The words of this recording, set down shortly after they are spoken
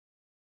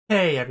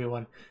Hey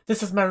everyone,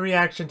 this is my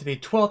reaction to the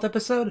 12th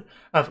episode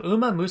of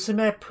Uma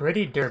Musume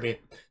Pretty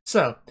Derby.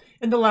 So,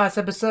 in the last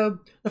episode,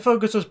 the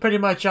focus was pretty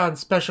much on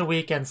Special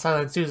Week and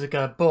Silent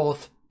Suzuka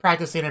both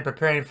practicing and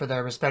preparing for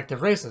their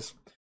respective races.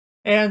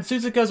 And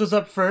Suzuka's was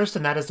up first,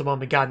 and that is the one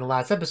we got in the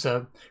last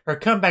episode, her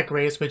comeback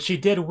race, which she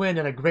did win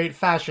in a great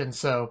fashion,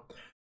 so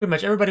pretty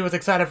much everybody was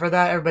excited for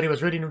that, everybody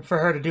was rooting for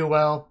her to do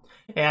well,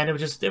 and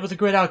it was a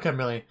great outcome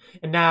really.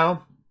 And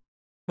now,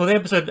 well, the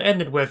episode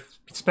ended with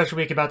Special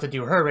Week about to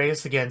do her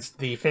race against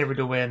the favorite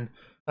to win,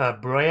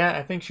 Broya,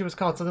 I think she was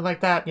called, something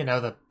like that. You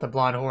know, the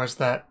blonde horse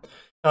that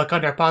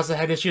Alcondar Pasa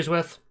had issues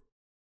with.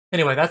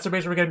 Anyway, that's the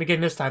race we're going to be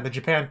getting this time, the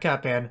Japan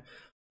Cup, and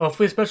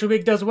hopefully Special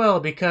Week does well,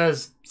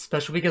 because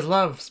Special Week is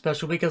love,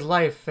 Special Week is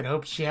life, and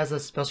hope she has a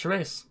special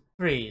race.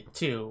 3,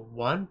 2,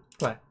 1,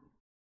 play.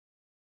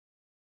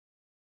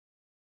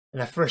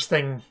 And the first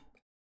thing...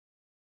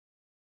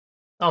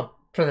 I'll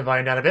turn the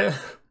volume down a bit.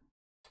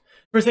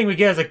 First thing we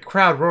get is a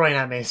crowd roaring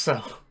at me,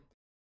 so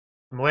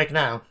I'm awake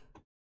now.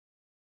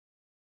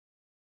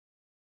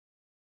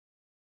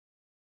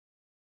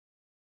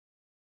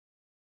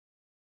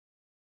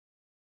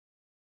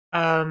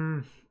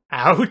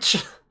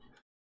 Ouch.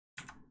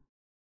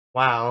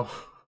 Wow.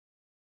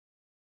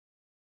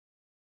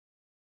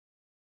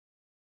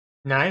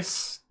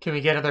 Nice. Can we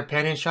get another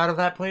panning shot of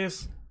that,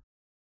 please?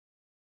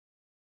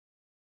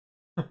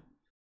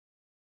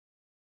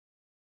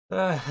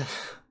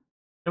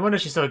 No wonder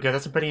she's so good.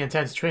 That's some pretty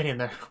intense training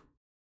there.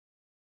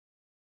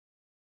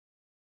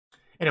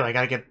 Anyway,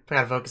 I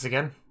gotta focus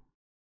again.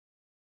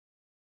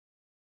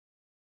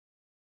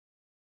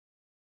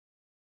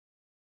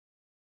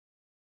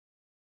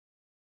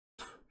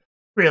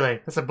 Really,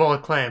 that's a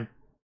bold claim.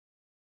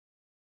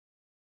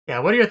 Yeah,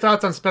 what are your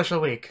thoughts on Special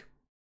Week?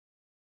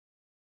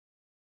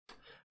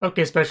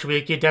 Okay, Special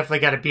Week, you definitely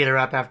gotta beat her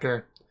up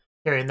after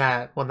hearing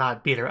that. Well,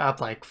 not beat her up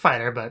like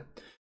fight her, but,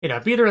 you know,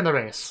 beat her in the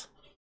race.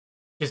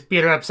 Just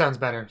beat her up sounds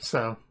better,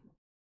 so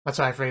that's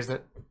how I phrased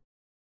it.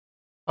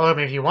 Although, I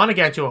mean, if you want to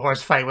get into a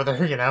horse fight with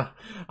her, you know,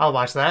 I'll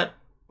watch that.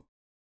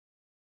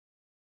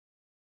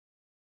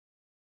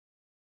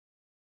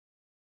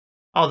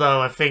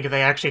 Although, I think if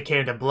they actually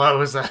came to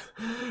blows,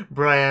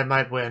 Brian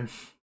might win.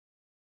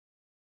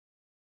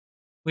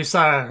 We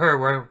saw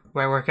her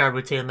workout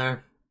routine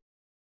there.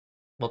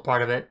 Well,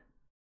 part of it.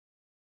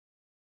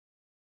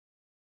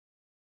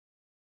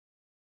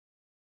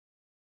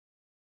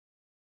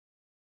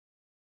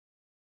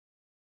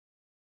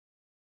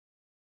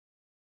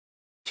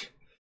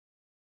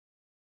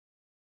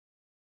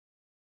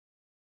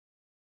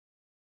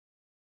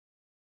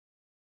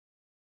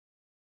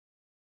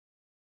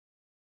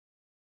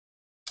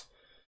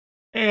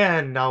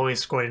 And always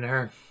scoring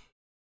her.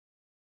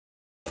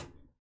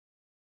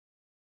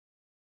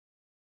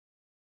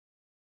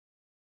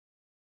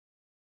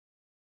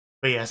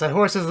 But yes, that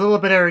horse is a little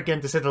bit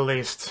arrogant to say the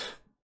least.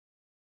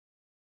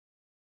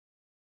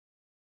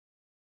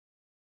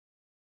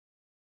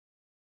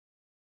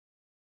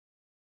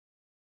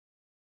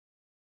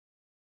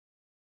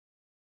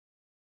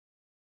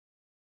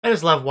 I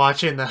just love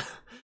watching the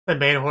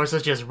main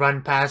horses just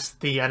run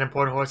past the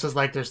unimportant horses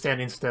like they're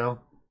standing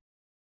still.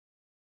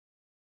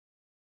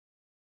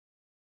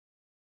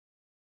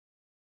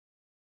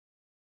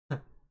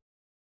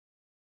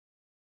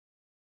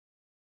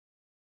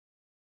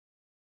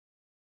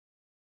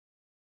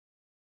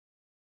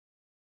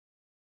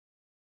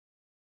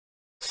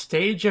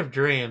 Stage of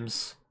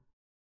Dreams.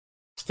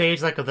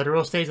 Stage like a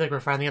literal stage, like we're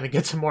finally gonna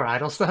get some more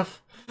idol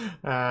stuff.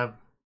 Uh,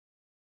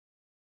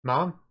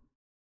 Mom?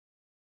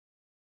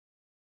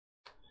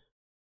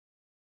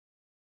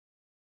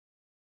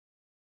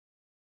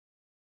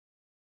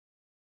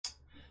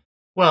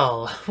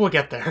 Well, we'll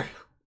get there.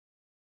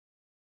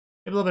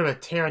 Maybe a little bit of a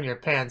tear on your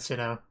pants, you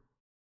know.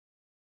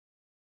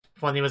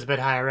 If only he was a bit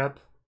higher up.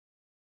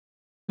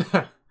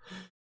 But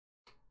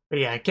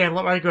yeah, I can't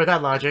argue with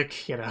that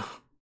logic, you know.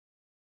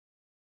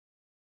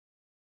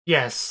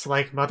 Yes,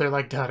 like mother,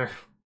 like daughter.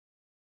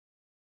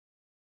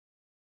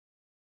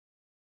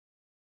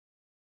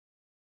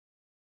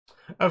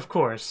 Of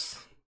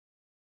course.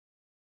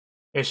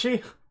 Is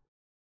she?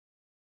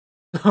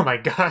 Oh my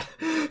god.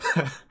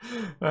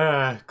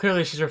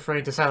 Clearly she's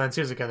referring to Silent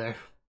Suzuka there.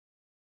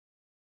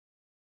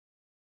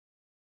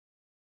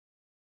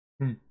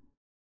 Hmm.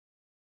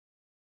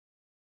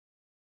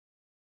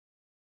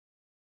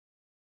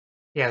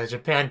 Yeah, the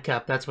Japan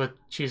Cup, that's what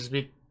she's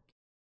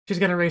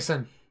gonna race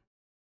in.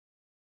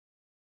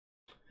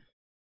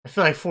 I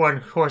feel like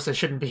foreign horses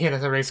shouldn't be in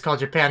a race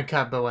called Japan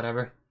Cup, but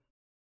whatever.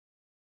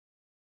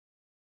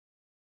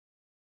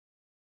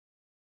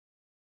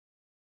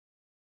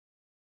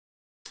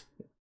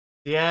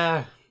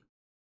 Yeah,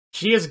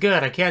 she is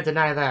good, I can't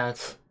deny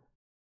that.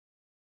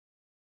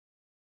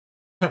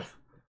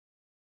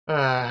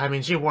 I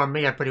mean, she warmed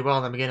me up pretty well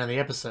in the beginning of the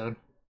episode.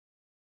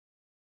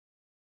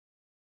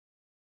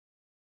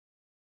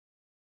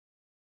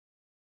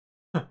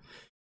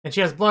 And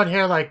she has blonde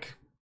hair like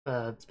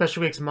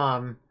Special Week's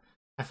mom.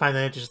 I find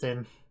that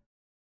interesting.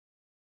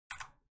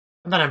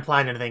 I'm not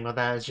implying anything with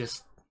that, it's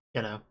just,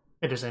 you know,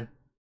 interesting.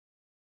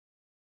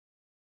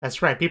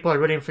 That's right, people are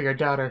rooting for your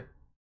daughter.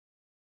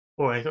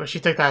 Boy, she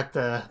took that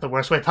the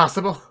worst way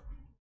possible.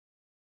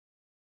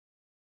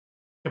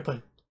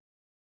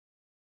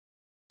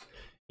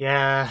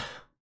 Yeah,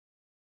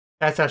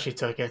 that's how she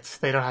took it.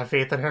 They don't have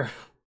faith in her.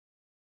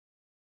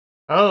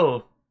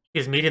 Oh,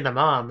 she's meeting the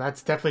mom.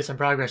 That's definitely some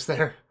progress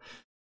there.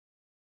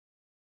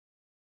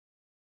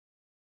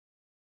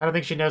 I don't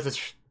think she knows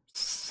it's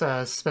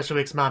Special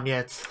Week's mom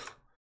yet.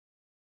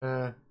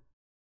 I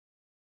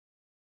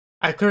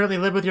currently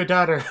live with your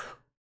daughter.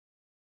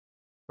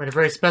 We're in a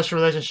very special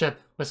relationship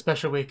with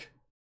Special Week.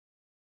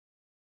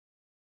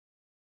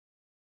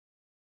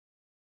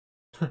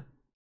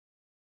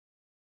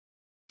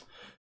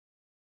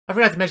 I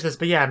forgot to mention this,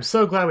 but yeah, I'm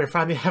so glad we're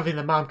finally having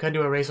the mom come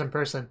to a race in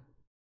person.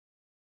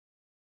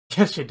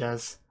 Yes, she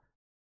does.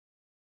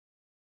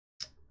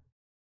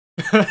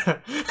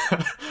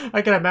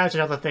 I can imagine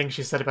all the things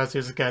she said about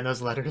Suzuka in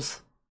those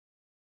letters.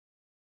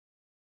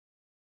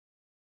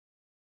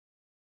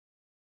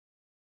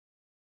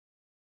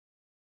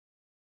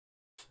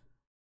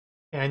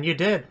 And you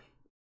did.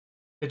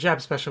 Good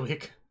job, Special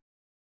Week.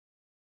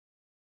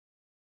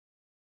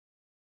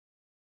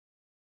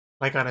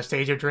 Like on a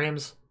stage of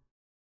dreams.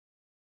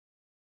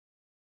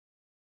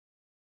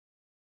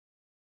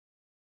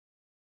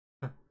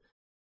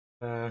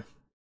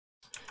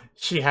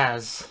 She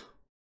has.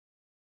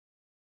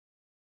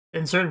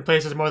 In certain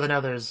places more than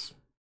others.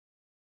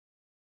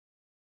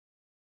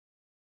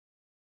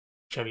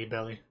 Chubby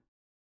belly.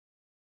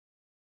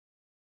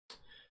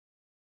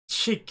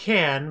 She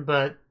can,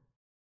 but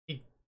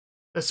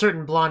a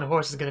certain blonde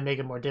horse is going to make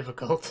it more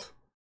difficult.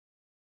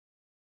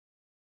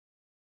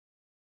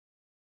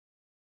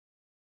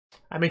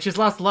 I mean, she's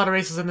lost a lot of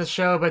races in this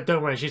show, but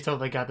don't worry, she's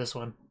totally got this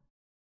one.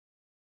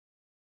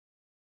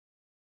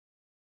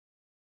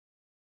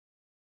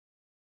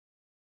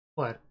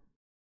 What?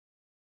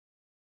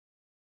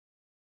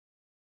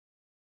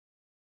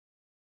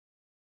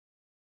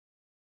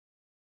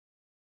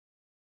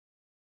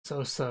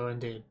 So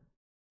indeed.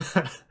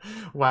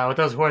 Wow, with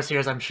those horse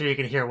ears, I'm sure you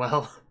can hear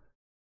well.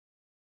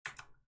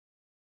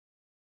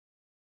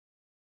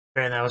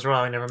 And that was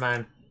wrong, never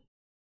mind.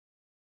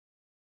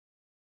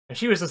 If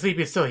she was asleep,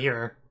 you'd still hear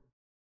her.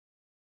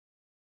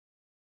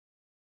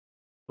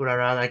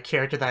 Urara, that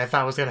character that I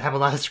thought was going to have a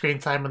lot of screen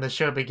time when the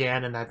show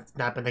began, and that's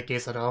not been the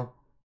case at all.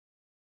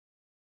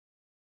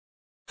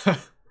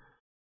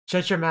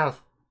 Shut your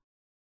mouth.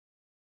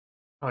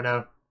 Oh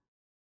no.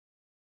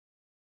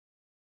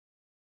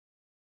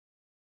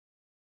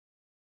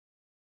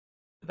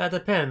 That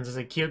depends. Is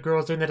it cute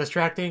girls doing the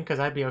distracting? Because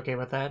I'd be okay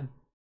with that.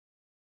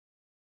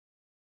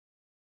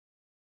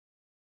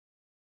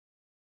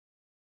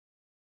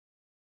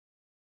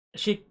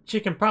 She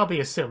can probably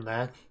assume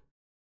that.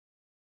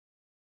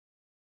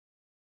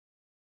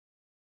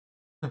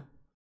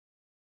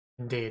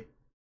 Indeed.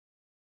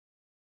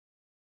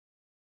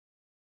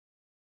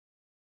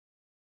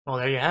 Well,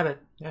 there you have it.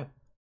 Yeah.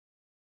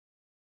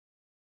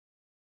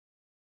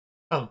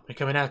 Oh, they're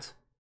coming out.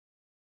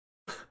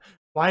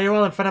 Why are you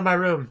all in front of my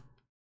room?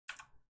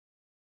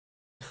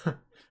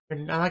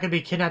 I'm not gonna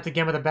be kidnapped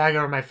again with a bag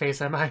over my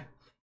face, am I?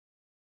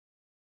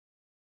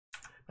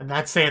 And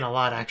that's saying a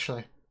lot,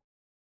 actually.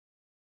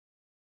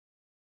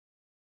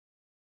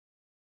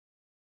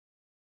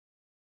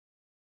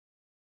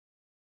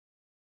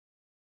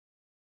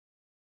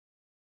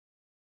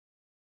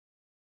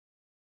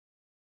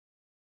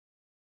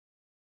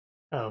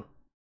 Oh.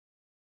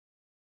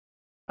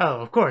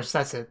 Oh, of course,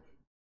 that's it.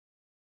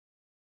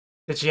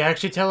 Did she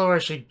actually tell her, or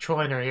is she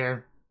trolling her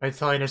here by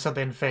telling her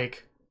something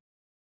fake?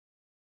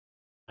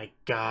 My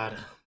god.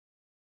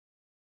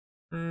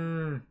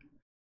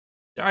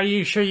 Are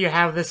you sure you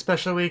have this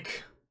special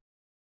week?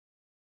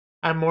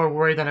 I'm more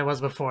worried than I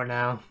was before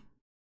now.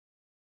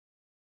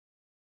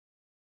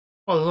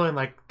 Well, it was only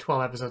like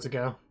 12 episodes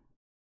ago.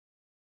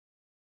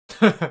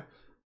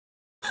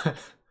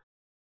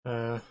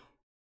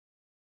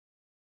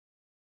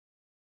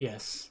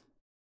 Yes.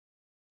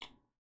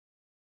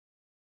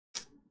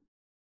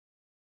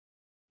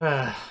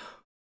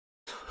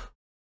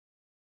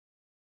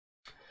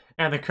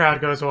 And the crowd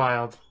goes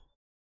wild.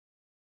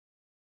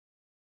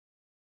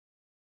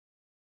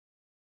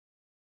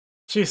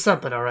 She's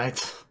something,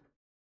 alright.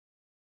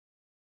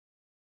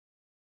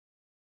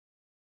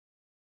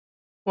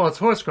 Well, it's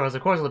horse girls,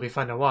 of course it'll be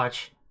fun to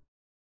watch.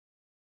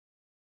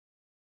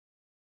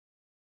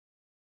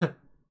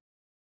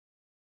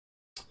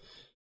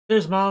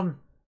 There's Mom.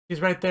 She's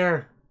right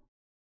there.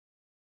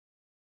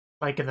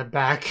 Like in the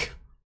back.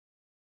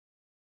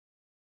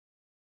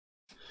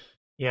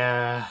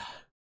 Yeah.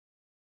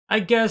 I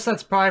guess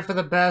that's probably for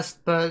the best,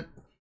 but...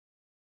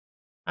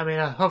 I mean,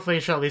 hopefully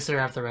she'll at least see her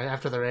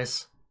after the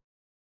race.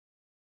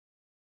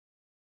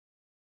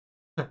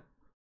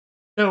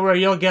 Don't worry,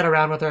 you'll get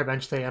around with her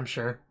eventually, I'm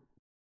sure.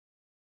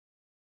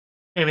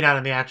 Maybe not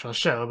in the actual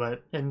show,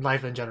 but in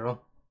life in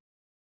general.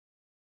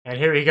 And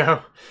here we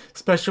go.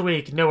 Special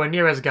week, nowhere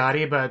near as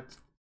gaudy, but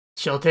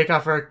she'll take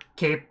off her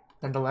cape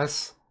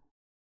nonetheless.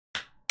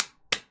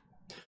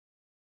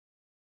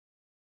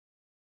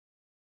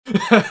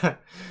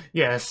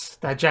 Yes,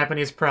 that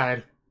Japanese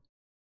pride.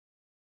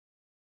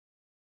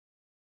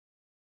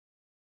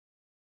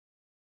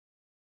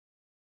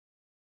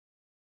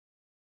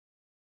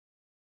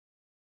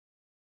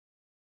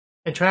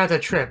 And try not to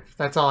trip.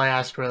 That's all I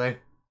ask, really.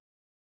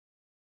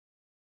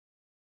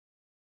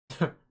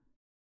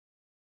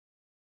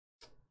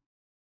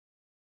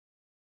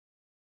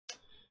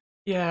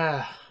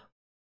 Yeah.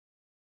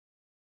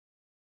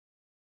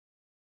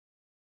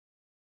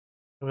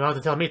 You don't have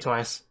to tell me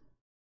twice.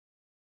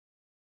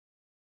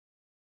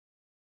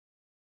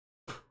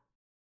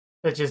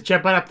 Let's just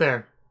jump right up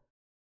there.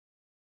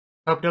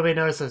 Hope nobody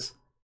notices.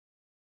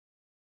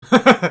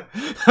 That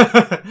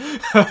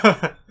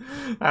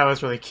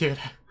was really cute.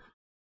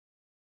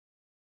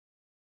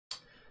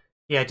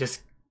 Yeah,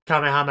 just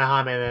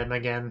Kamehameha them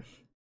again.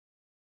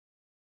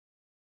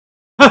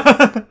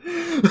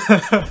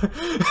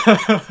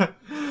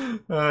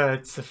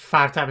 It's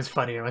 5 times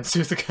funnier when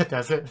Suzuka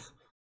does it.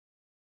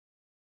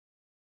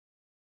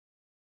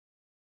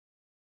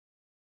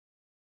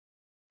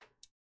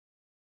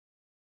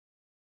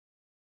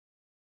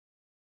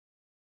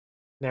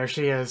 There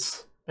she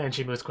is, and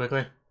she moves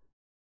quickly.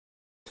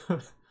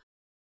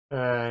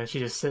 She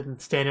just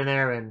standing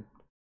there in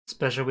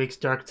Special Week's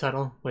dark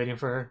tunnel, waiting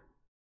for her.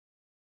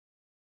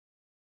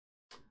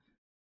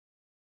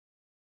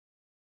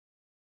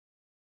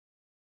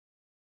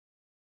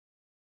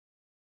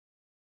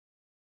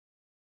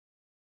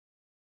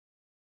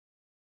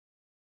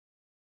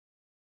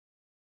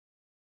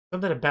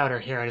 Something about her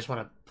hair, I just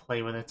want to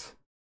play with it.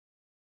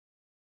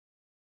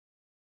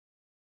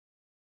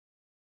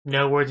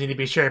 No words need to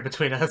be shared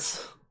between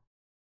us.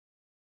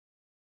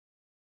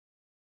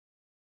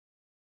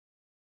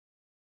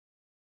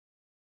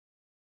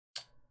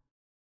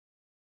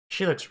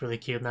 She looks really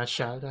cute in that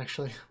shot,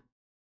 actually.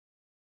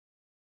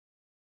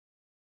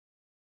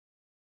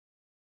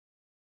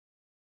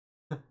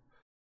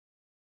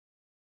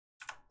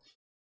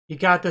 You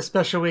got this,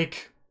 Special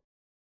Week.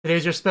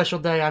 Today's your special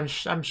day, I'm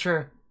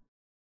sure.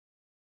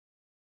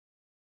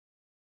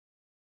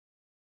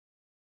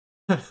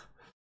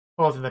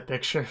 Holding the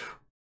picture.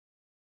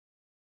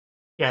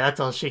 Yeah, that's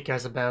all she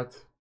cares about.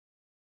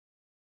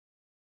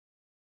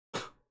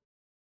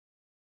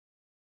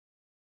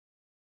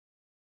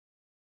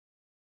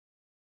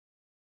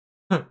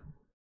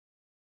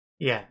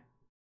 Yeah.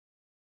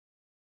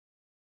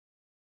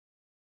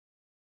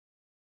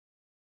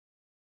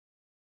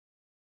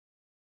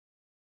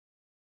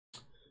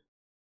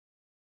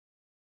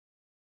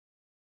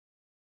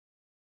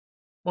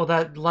 Well,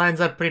 that lines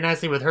up pretty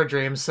nicely with her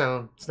dreams,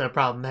 so it's no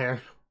problem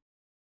there.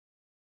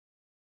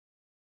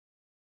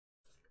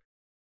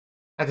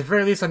 At the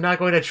very least, I'm not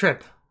going to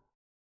trip.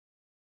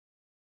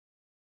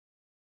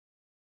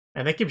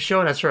 And they keep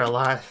showing us her a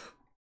lot.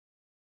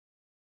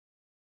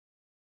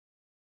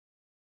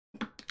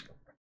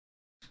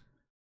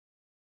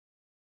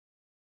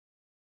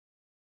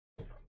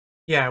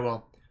 Yeah,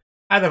 well,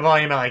 I have the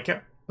volume at like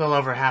a little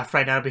over half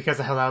right now because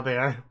of how loud they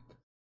are.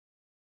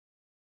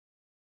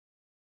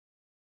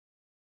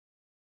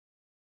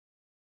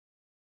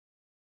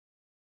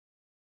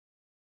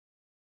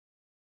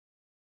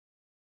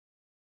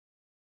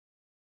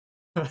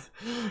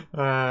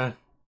 I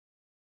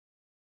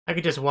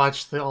could just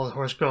watch the old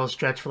horse girl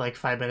stretch for like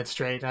 5 minutes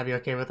straight. I'd be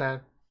okay with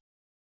that.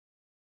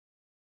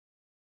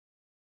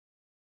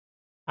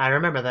 I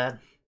remember that.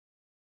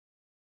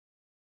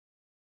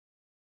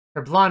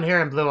 Her blonde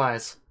hair and blue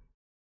eyes.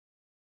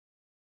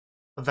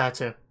 Love that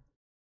too.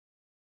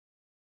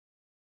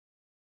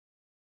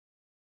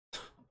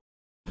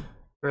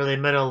 Early,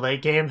 middle,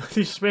 late game.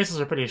 These races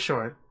are pretty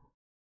short.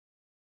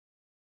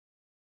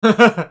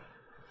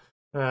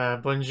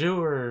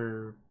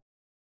 Bonjour.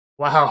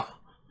 Wow.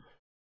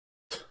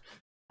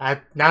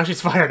 Now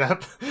she's fired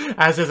up,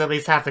 as is at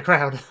least half the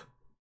crowd.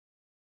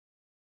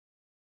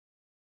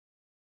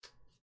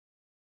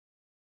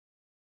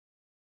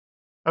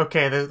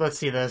 Okay, let's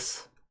see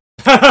this.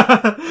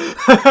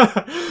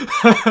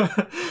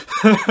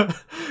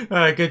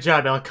 Good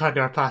job, El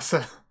Condor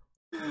Pasa.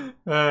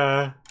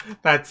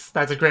 That's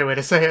a great way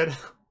to say it.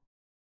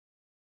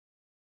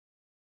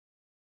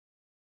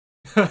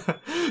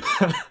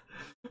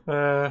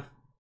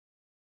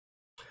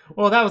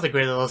 Well, that was a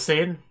great little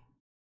scene.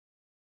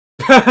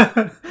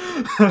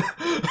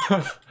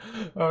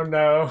 Oh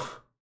no.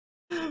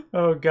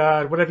 Oh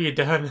god, what have you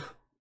done?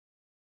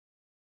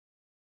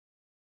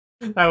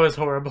 That was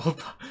horrible.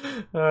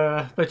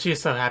 But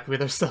she's so happy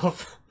with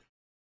herself.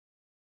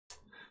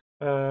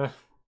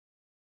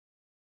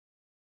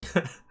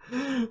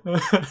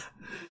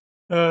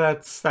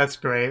 That's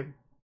great.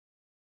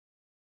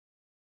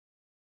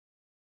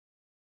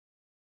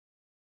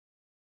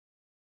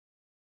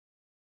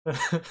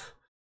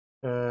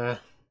 uh,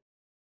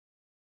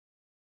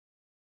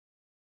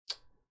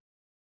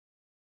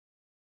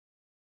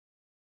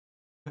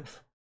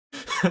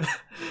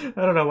 I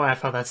don't know why I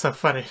found that so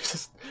funny.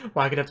 Just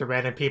walking up to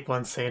random people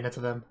and saying it to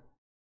them.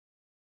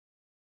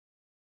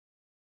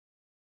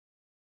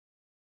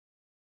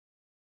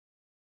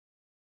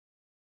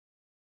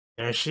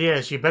 There she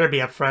is. You better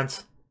be up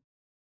front.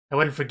 I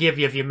wouldn't forgive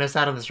you if you missed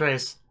out on this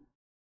race.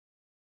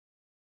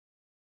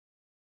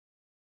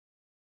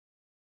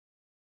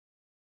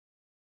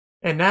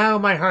 And now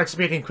my heart's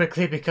beating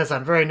quickly because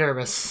I'm very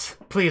nervous.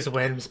 Please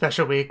win,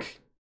 Special Week.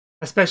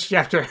 Especially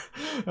after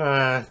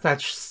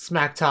that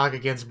smack talk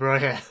against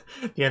Broya.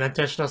 The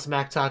unintentional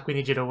smack talk, we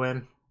need you to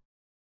win.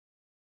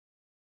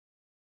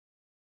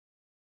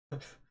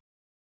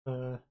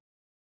 There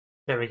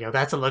we go,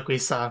 that's a look we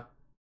saw.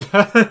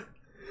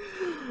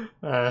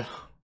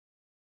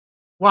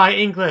 Why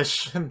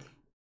English?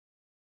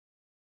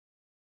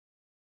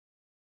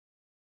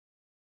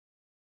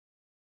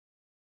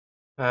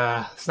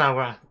 It's not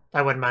where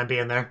I wouldn't mind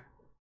being there.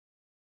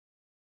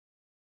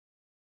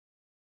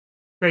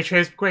 Great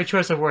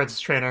choice of words,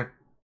 trainer.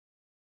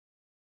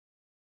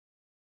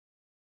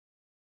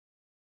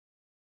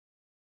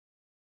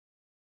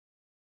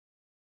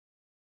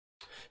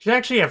 She's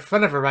actually in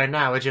front of her right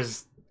now, which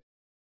is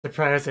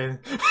surprising.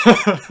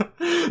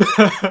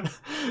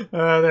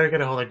 They're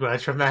gonna hold a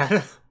grudge from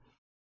that.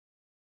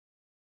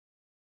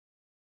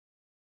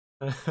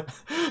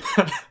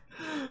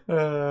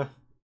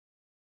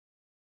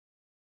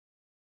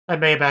 That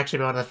may have actually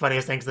been one of the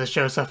funniest things in the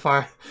show so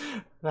far.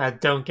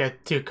 That don't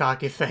get too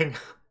cocky thing.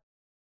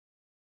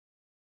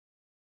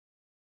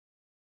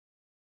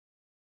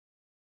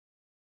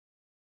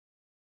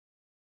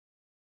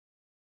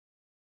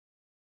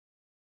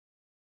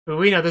 But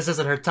we know this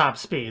isn't her top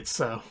speed,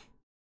 so...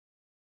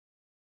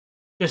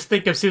 Just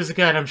think of Suzuka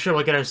and I'm sure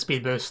we'll get our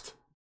speed boost.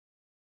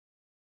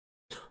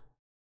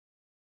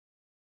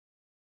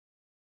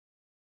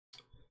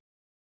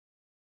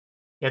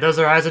 Yeah, those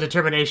are eyes of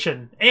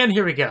determination. And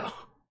here we go.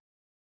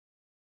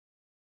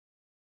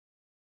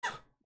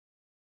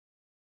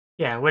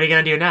 Yeah, what are you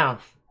gonna do now?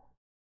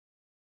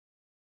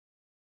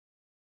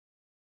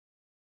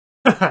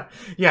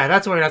 Yeah,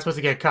 that's why you're not supposed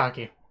to get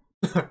cocky.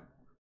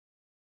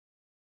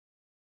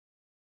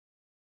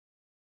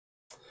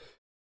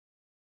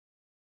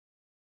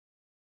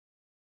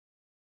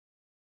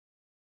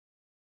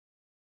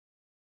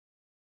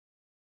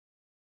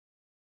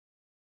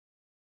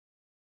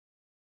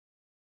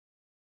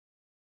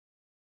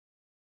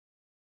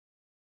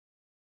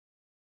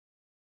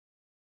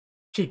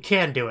 She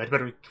can do it,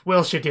 but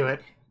will she do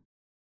it?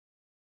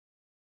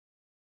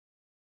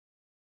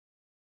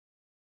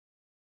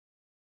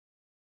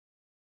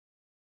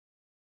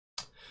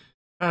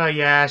 Oh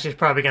yeah, she's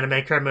probably gonna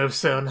make her move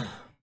soon.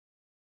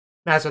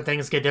 That's when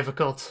things get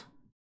difficult.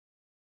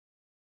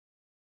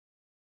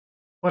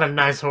 What a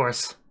nice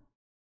horse.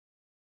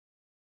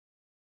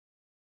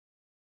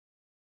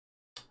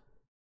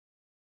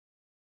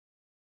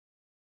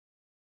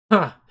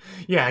 Huh.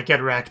 Yeah,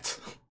 get wrecked.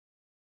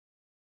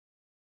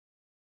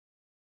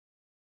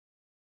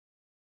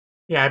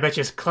 Yeah, I bet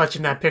she's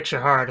clutching that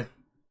picture hard.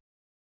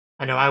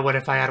 I know I would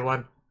if I had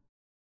one.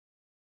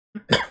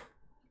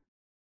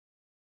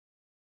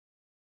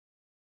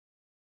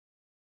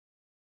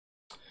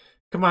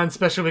 Come on,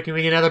 Special Week, we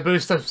need another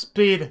boost of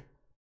speed.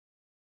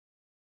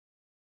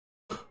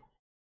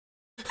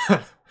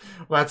 Well,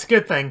 that's a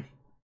good thing.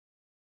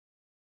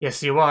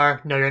 Yes, you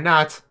are. No, you're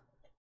not.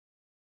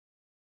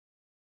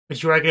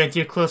 But you are getting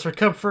too close for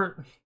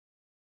comfort.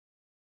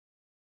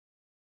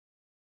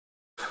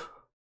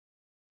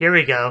 Here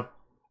we go.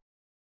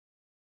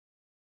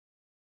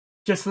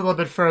 Just a little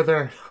bit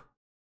further.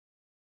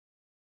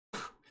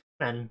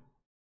 And...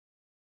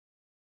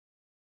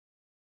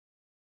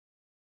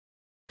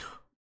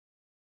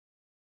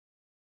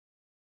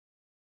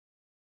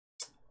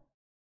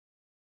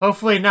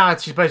 hopefully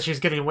not, but she's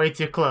getting way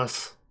too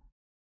close.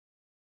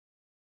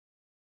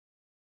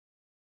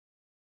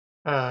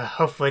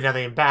 Hopefully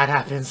nothing bad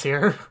happens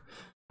here.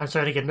 I'm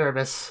starting to get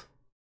nervous.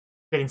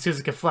 Getting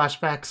Suzuka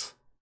flashbacks.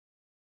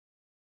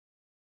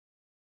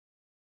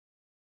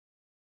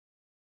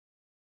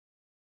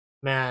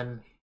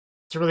 Man,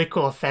 it's a really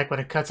cool effect when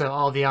it cuts out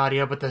all the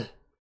audio, but the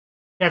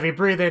heavy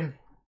breathing.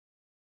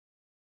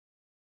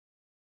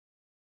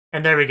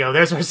 And there we go,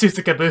 there's our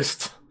Suzuka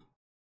boost.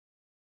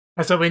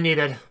 That's what we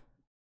needed.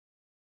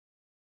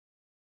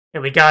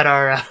 And we got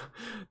our,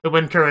 the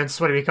wind currents,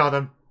 what do we call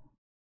them?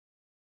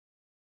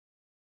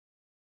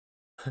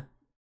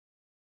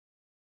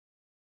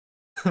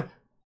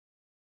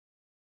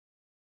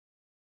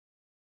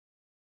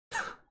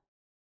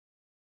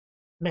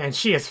 Man,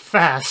 she is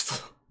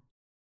fast.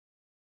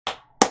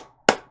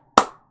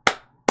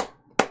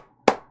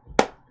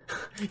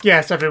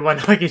 Yes, everyone,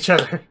 hug each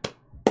other.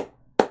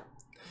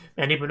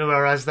 And even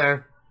Uara's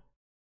there.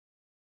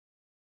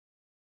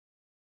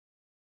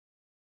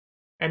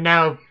 And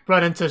now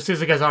run into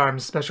Suzuka's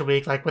arms, Special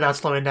Week, like without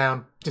slowing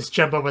down. Just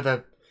jump over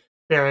the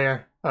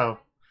barrier. Oh,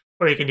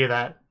 or you can do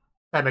that.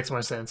 That makes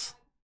more sense.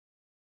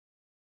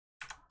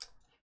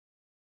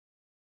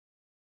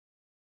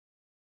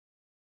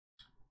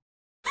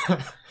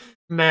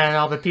 Man,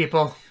 all the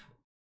people.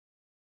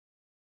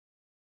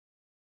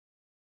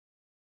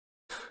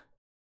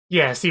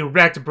 Yes, you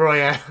wrecked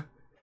Broya.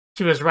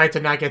 She was right to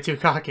not get too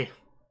cocky.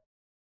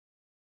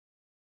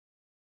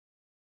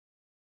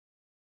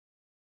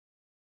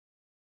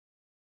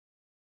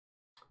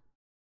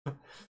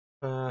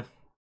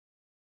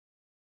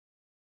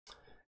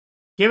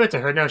 Give it to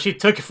her. No, she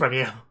took it from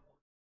you.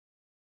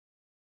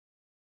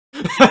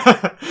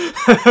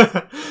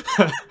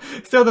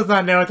 Still does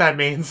not know what that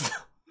means.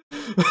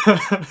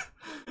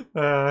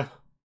 Yeah,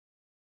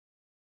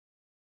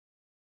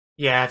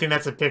 I think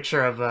that's a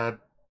picture of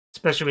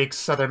Special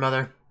Week's other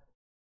mother.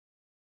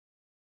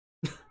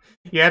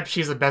 Yep,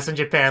 she's the best in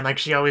Japan, like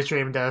she always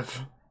dreamed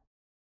of.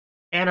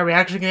 And are we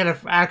actually getting an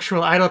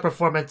actual idol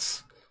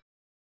performance?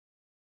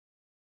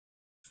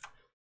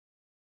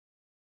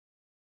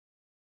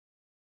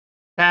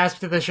 The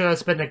aspect of the show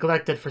has been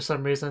neglected for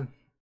some reason.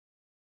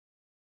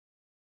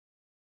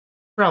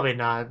 Probably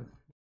not.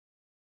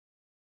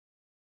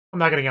 I'm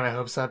not gonna get my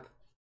hopes up.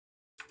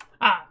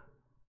 Ah!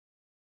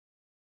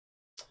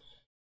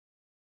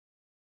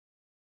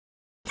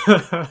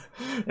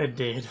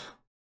 Indeed.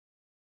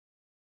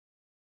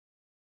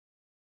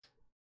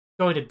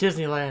 Going to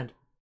Disneyland.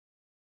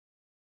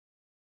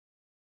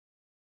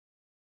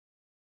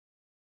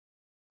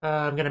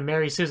 I'm gonna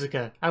marry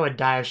Suzuka. I would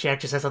die if she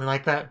actually said something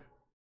like that.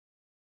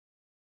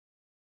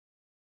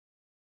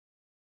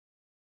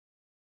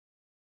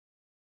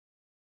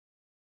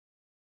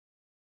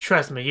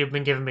 Trust me, you've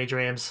been giving me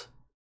dreams.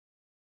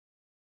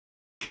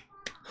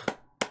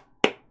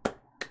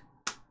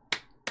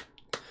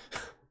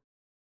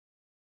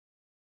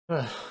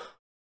 Don't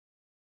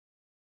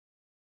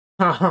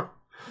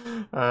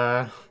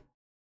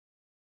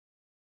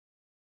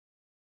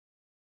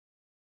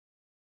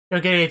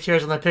get any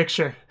tears on the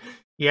picture.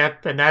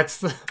 Yep, and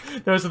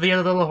those are the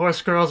other little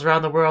horse girls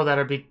around the world that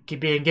are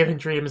being given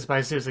dreams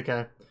by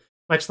Suzuka.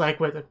 Much like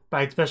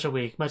by Special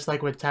Week, much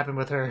like what happened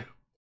with her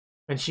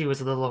when she was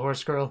a little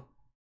horse girl.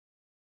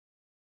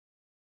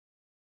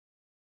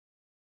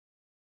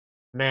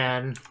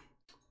 Man,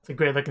 it's a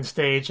great looking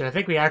stage, and I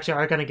think we actually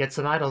are going to get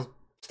some idol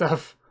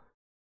stuff.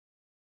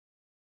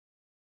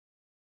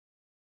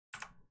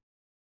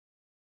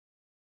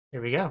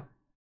 Here we go.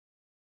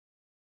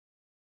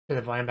 Turn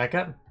the volume back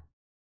up.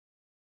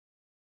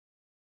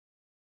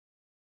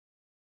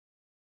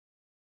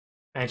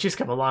 And she's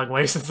come a long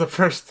way since the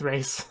first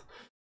race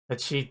that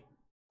she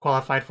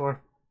qualified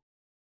for.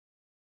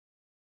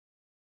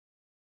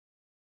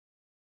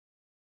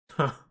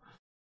 I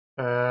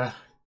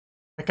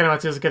kind of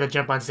want to get a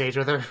jump on stage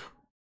with her.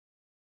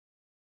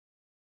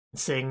 And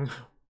sing,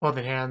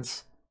 holding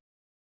hands.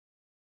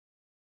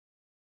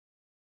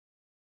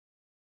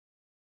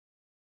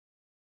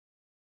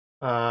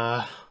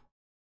 Man,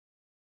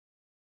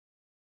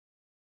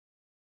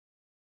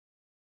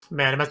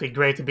 it must be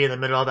great to be in the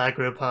middle of that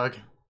group hug.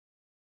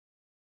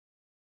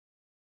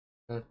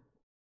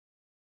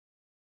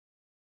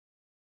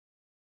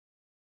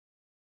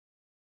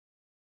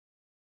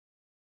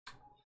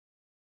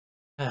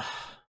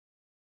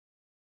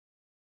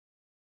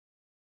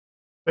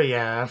 But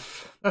yeah,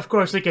 of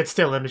course we get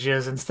still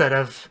images instead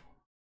of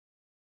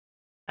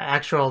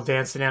actual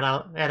dancing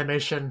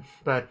animation,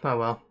 but oh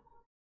well.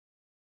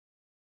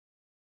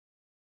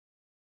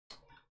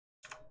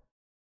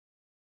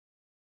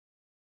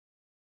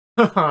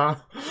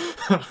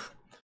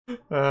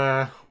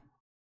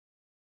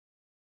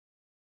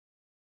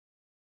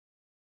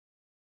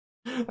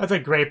 That's a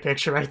great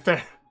picture right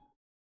there.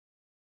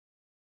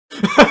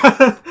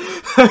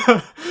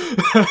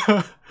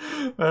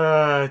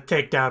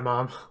 Take down,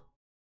 Mom.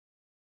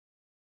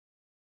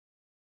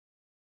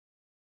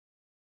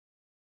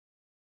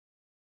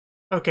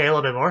 Okay, a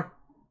little bit more.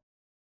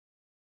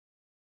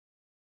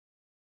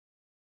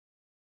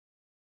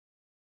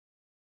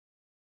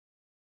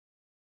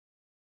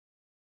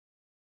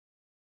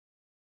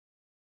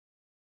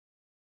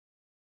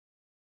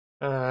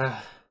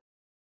 That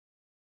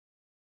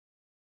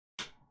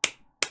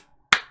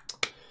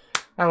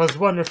was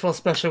wonderful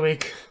Special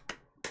Week.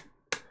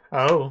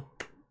 Oh.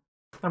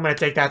 I'm gonna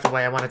take that the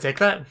way I want to take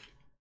that.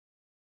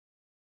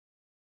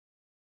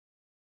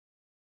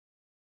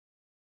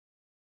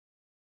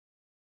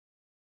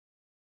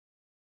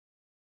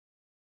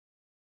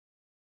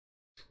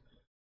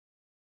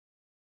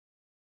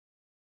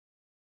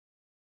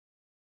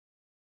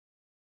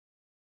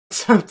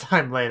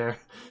 Sometime later.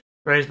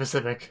 Very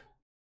specific.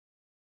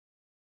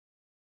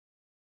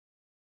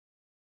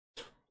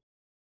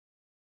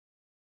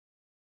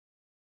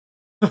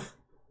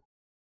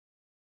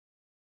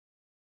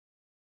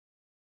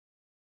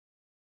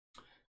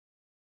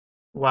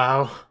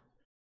 Wow. I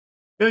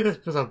feel like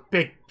this was a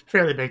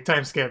fairly big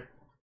time skip.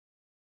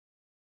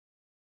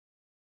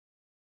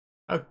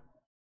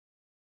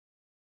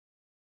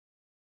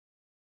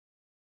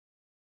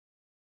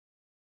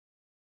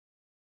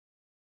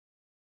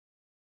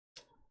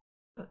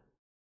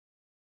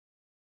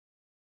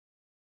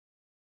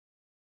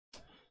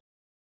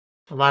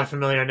 A lot of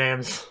familiar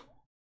names.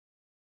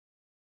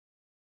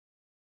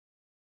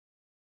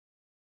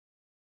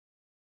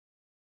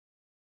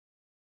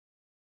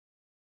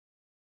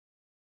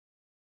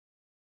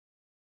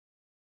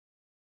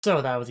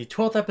 So that was the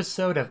 12th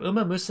episode of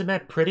Uma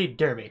Musume Pretty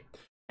Derby.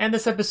 And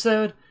this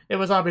episode, it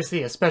was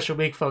obviously a Special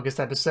Week focused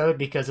episode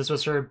because this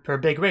was her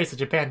big race, the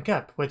Japan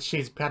Cup, which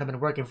she's kind of been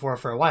working for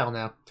a while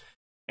now.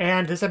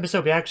 And this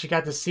episode, we actually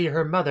got to see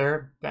her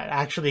mother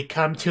actually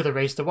come to the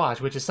race to watch,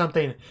 which is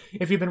something,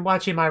 if you've been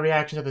watching my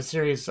reaction to the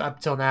series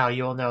up till now,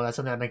 you'll know that's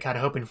something I've been kind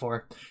of hoping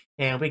for.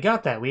 And we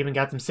got that. We even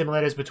got some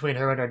simulators between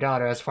her and her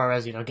daughter as far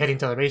as, you know, getting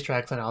to the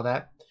racetracks and all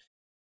that.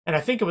 And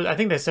I think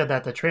they said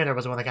that the trainer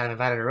was the one that kind of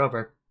invited her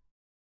over.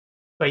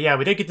 But yeah,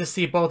 we did get to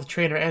see both the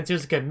trainer and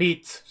Suzuka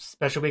meet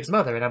Special Week's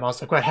mother, and I'm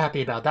also quite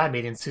happy about that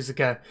meeting.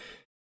 Suzuka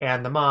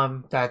and the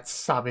mom,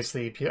 that's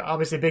obviously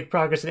big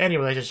progress in any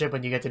relationship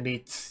when you get to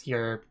meet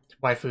your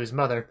waifu's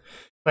mother.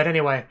 But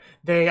anyway,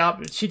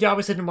 she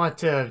obviously didn't want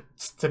to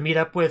meet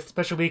up with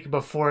Special Week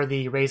before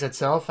the race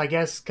itself, I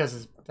guess,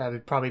 because that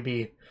would probably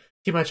be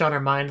too much on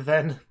her mind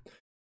then.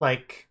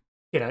 Like,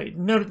 you know,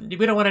 no, we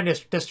don't want any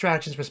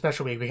distractions for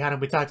Special Week. We kind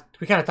of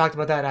talked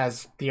about that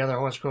as the other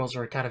horse girls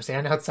were kind of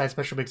standing outside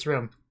Special Week's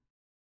room.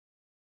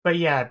 But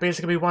yeah,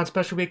 basically we want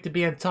Special Week to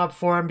be in top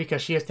form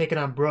because she has taken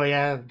on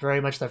Broya,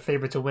 very much their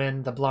favorite to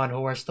win, the blonde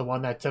horse, the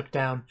one that took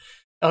down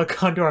El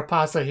Condor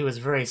Pasa, who was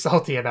very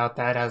salty about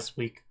that, as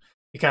we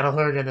kind of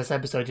learned in this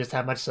episode just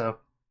how much so.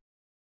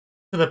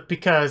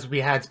 Because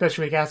we had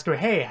Special Week ask her,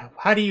 hey,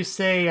 how do you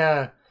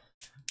say,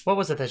 what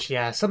was it that she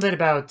asked? Something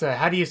about,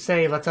 how do you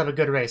say, let's have a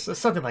good race?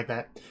 Something like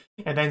that.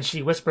 And then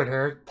she whispered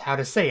her how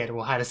to say it.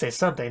 Well, how to say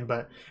something,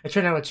 but it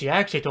turned out what she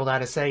actually told her how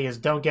to say is,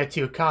 don't get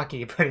too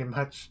cocky, pretty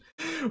much.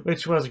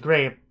 Which was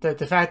great.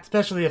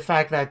 Especially the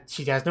fact that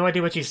she has no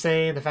idea what she's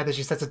saying, the fact that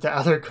she says it to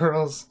other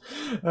girls,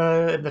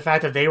 and the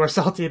fact that they were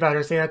salty about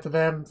her saying that to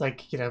them.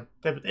 Like, you know,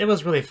 it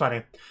was really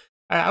funny.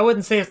 I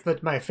wouldn't say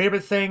it's my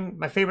favorite thing,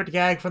 my favorite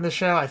gag from the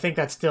show. I think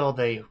that's still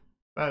the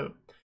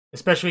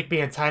Special Week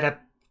being tied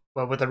up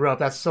with a rope.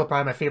 That's still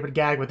probably my favorite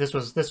gag, but this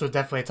was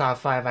definitely top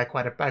 5. I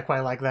quite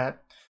like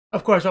that.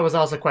 Of course, what was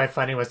also quite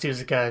funny was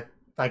Suzuka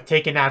like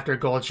taking after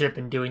Goldship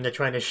and doing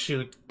trying to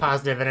shoot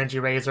positive energy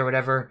rays or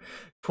whatever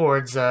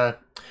towards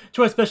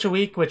Special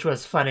Week, which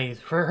was funny.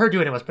 For her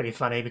doing it was pretty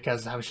funny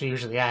because how she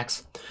usually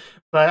acts.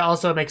 But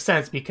also it makes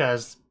sense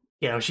because,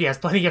 you know, she has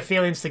plenty of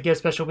feelings to give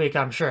Special Week,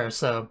 I'm sure.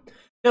 So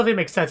definitely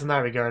makes sense in that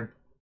regard.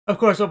 Of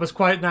course, what was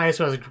quite nice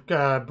was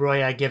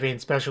Broya giving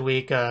Special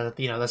Week,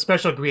 you know, the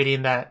special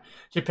greeting that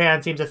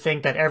Japan seems to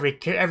think that every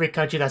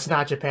country that's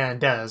not Japan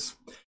does,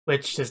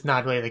 which is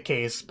not really the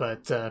case.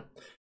 But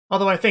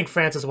although I think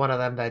France is one of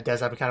them that does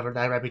have a kind of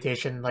that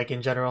reputation, like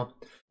in general.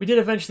 We did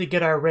eventually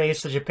get our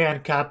race, the Japan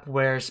Cup,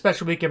 where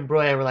Special Week and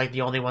Broya were like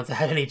the only ones that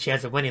had any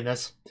chance of winning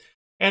this.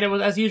 And it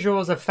was, as usual, it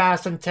was a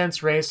fast,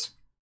 intense race.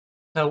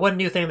 One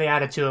new thing they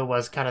added to it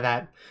was kind of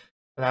that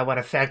one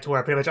effect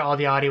where pretty much all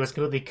the audio was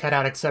completely cut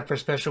out except for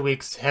Special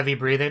Week's heavy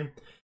breathing.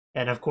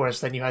 And of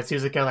course, then you had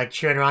Suzuka like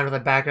cheering around in the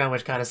background,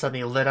 which kind of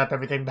suddenly lit up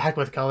everything back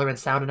with color and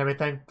sound and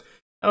everything.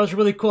 That was a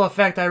really cool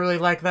effect. I really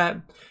like that.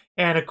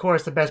 And of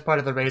course, the best part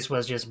of the race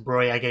was just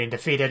Broya getting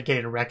defeated,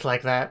 getting wrecked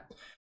like that.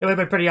 It would have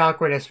been pretty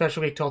awkward if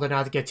Special Week told her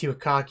not to get too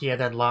cocky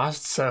and then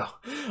lost, so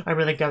I'm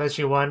really glad that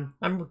she won.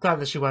 I'm glad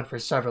that she won for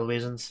several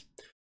reasons.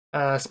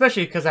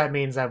 Especially because that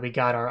means that we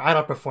got our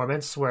idol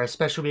performance where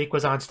Special Week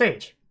was on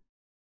stage.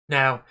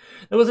 Now,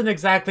 it wasn't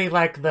exactly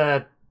like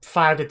the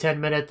 5 to 10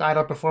 minute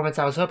idol performance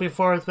I was hoping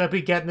for that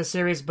we get in the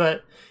series,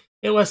 but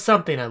it was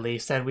something at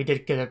least, and we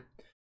did get it.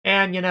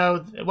 And you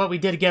know what we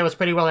did get was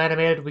pretty well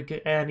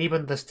animated. And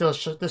even the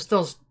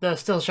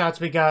still shots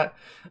we got,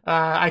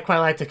 I quite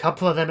liked a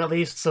couple of them at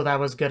least, so that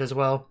was good as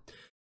well.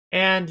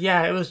 And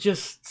yeah, it was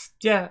just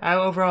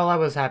overall I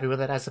was happy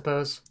with it, I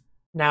suppose.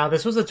 Now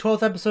this was the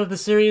 12th episode of the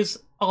series.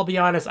 I'll be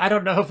honest, I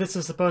don't know if this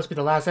is supposed to be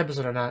the last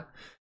episode or not.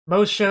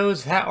 Most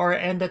shows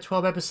end at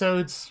 12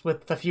 episodes,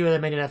 with a few of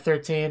them ending at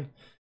 13.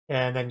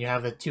 And then you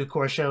have the 2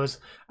 core shows.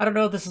 I don't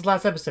know if this is the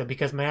last episode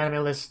because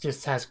MyAnimeLIst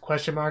just has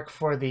question mark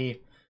for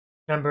the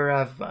number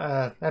of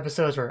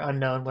episodes, or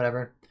unknown,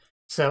 whatever.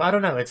 So I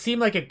don't know. It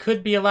seemed like it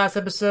could be a last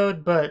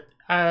episode, but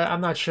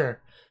I'm not sure.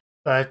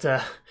 But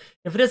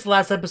if it is the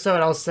last episode,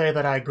 I'll say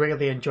that I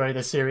greatly enjoyed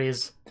the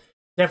series.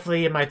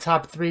 Definitely in my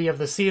top 3 of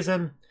the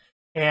season.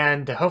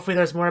 And hopefully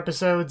there's more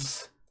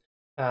episodes.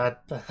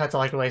 That's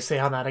all I can really say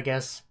on that, I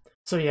guess.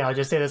 So yeah, I'll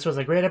just say this was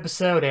a great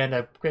episode and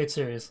a great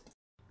series.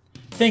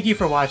 Thank you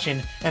for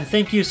watching, and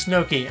thank you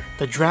Cnouki,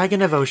 the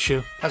Dragon of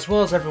Oshu, as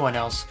well as everyone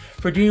else,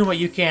 for doing what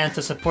you can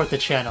to support the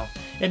channel.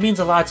 It means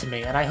a lot to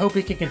me, and I hope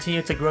we can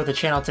continue to grow the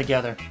channel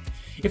together.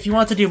 If you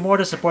want to do more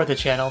to support the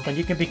channel, then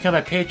you can become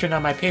a patron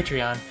on my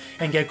Patreon,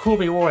 and get cool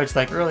rewards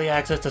like early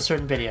access to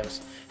certain videos.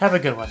 Have a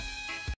good one.